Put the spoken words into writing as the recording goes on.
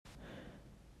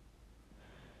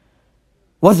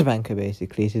What's a banker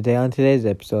basically? On today's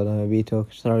episode, I'm gonna be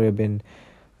talking. Sorry, I've been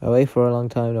away for a long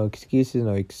time. No excuses.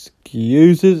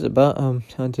 But on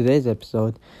today's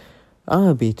episode, I'm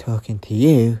gonna be talking to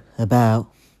you about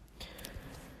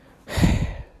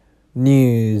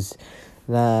news.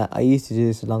 Now, I used to do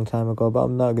this a long time ago, but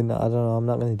I'm not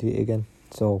gonna do it again.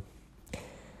 So,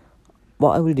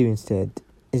 what I will do instead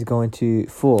is go into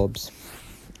Forbes,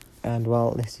 and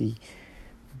let's see.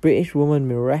 British woman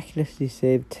miraculously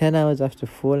saved 10 hours after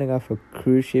falling off a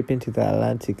cruise ship into the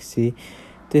Atlantic Sea.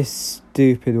 This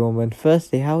stupid woman.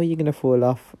 Firstly, how are you going to fall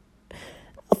out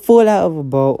of a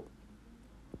boat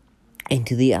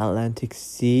into the Atlantic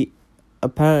Sea?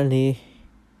 Apparently,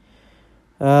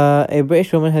 a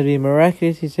British woman has been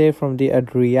miraculously saved from the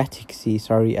Adriatic Sea,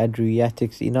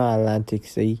 not Atlantic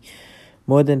Sea.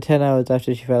 More than 10 hours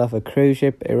after she fell off a cruise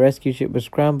ship, a rescue ship was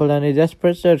scrambled and a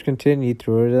desperate search continued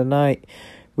through the night,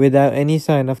 without any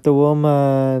sign of the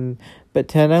woman. But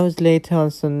 10 hours later,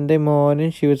 on Sunday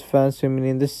morning, she was found swimming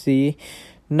in the sea,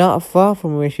 not far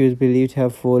from where she was believed to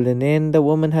have fallen in. The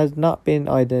woman has not been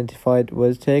identified,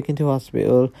 was taken to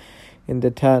hospital in the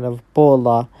town of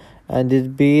Bola, and is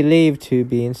believed to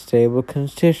be in stable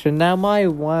condition. Now, my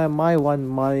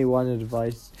one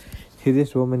advice to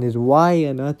this woman is, why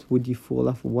on earth would you fall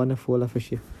off a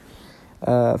ship?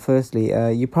 Firstly,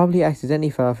 you probably accidentally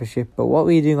fell off a ship, but what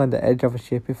were you doing on the edge of a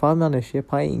ship? If I'm on a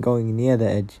ship, I ain't going near the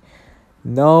edge.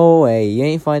 No way, you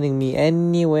ain't finding me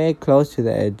anywhere close to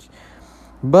the edge.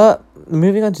 But,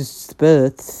 moving on to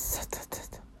Spurs,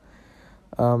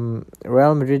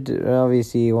 Real Madrid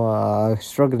obviously are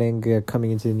struggling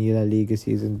coming into the new La Liga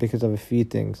season because of a few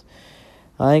things.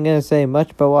 I ain't gonna say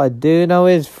much, but what I do know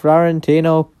is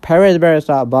Florentino Perez better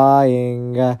start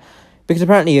buying, because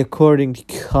apparently, according to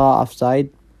Car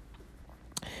Offside,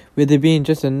 with there being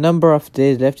just a number of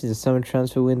days left in the summer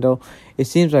transfer window, it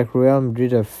seems like Real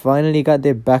Madrid have finally got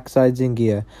their backsides in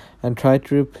gear and tried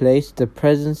to replace the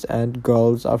presence and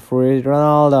goals of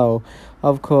Ronaldo.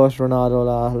 Of course, Ronaldo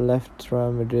left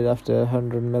Real Madrid after a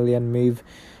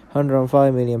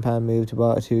 £105 million move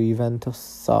to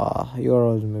Juventus.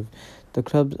 Euros move. The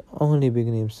club's only big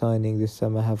name signing this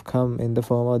summer have come in the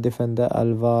form of defender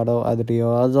Alvaro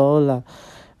Adriozola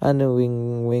and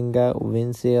winger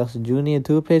Vinicius Junior,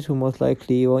 two players who most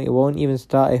likely won't even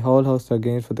start a whole host of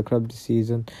games for the club this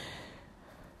season.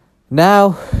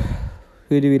 Now,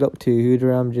 who do we look to? Who do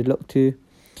Real Madrid look to?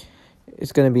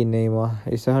 It's going to be Neymar.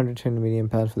 It's £120 million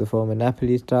for the former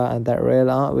Napoli star, and that Real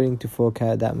aren't willing to fork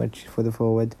out that much for the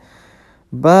forward.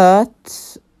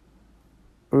 But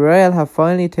Real have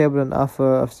finally tabled an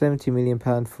offer of £70 million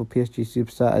for PSG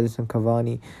superstar Edinson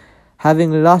Cavani.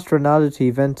 Having lost Ronaldo to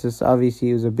Juventus,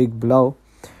 obviously it was a big blow.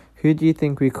 Who do you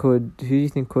think could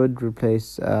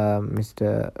replace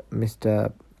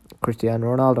Mr. Cristiano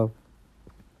Ronaldo?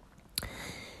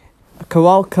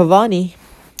 Cavani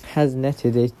has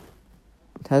netted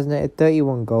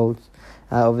 31 goals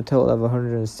out of a total of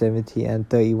 170 and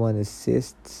 31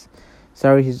 assists.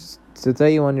 The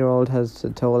 31-year-old has a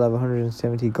total of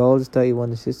 170 goals,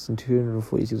 31 assists, and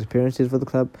 246 appearances for the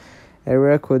club. A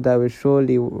record that will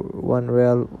surely want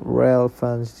Real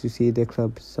fans to see their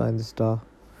club sign the star.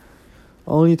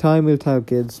 Only time will tell,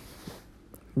 kids.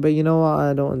 But you know what?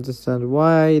 I don't understand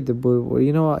why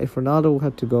you know what? If Ronaldo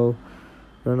had to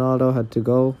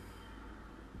go.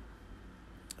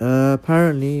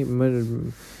 Apparently,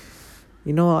 you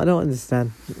know what? I don't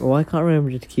understand. Why can't Real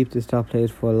Madrid keep the star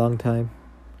players for a long time?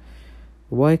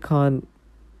 Why can't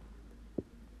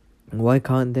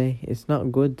they? It's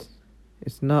not good.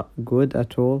 It's not good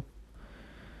at all.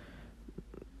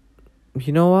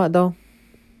 You know what, though?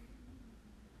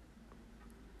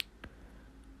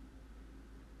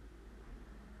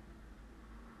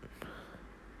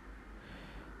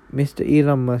 Mr.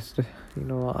 Elon Musk, you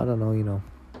know what? I don't know,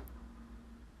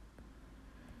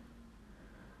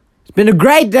 It's been a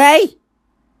great day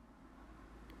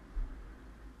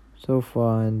so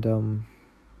far, and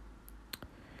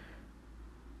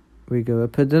we go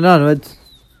up and onwards.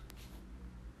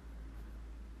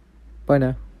 Bye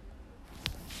now.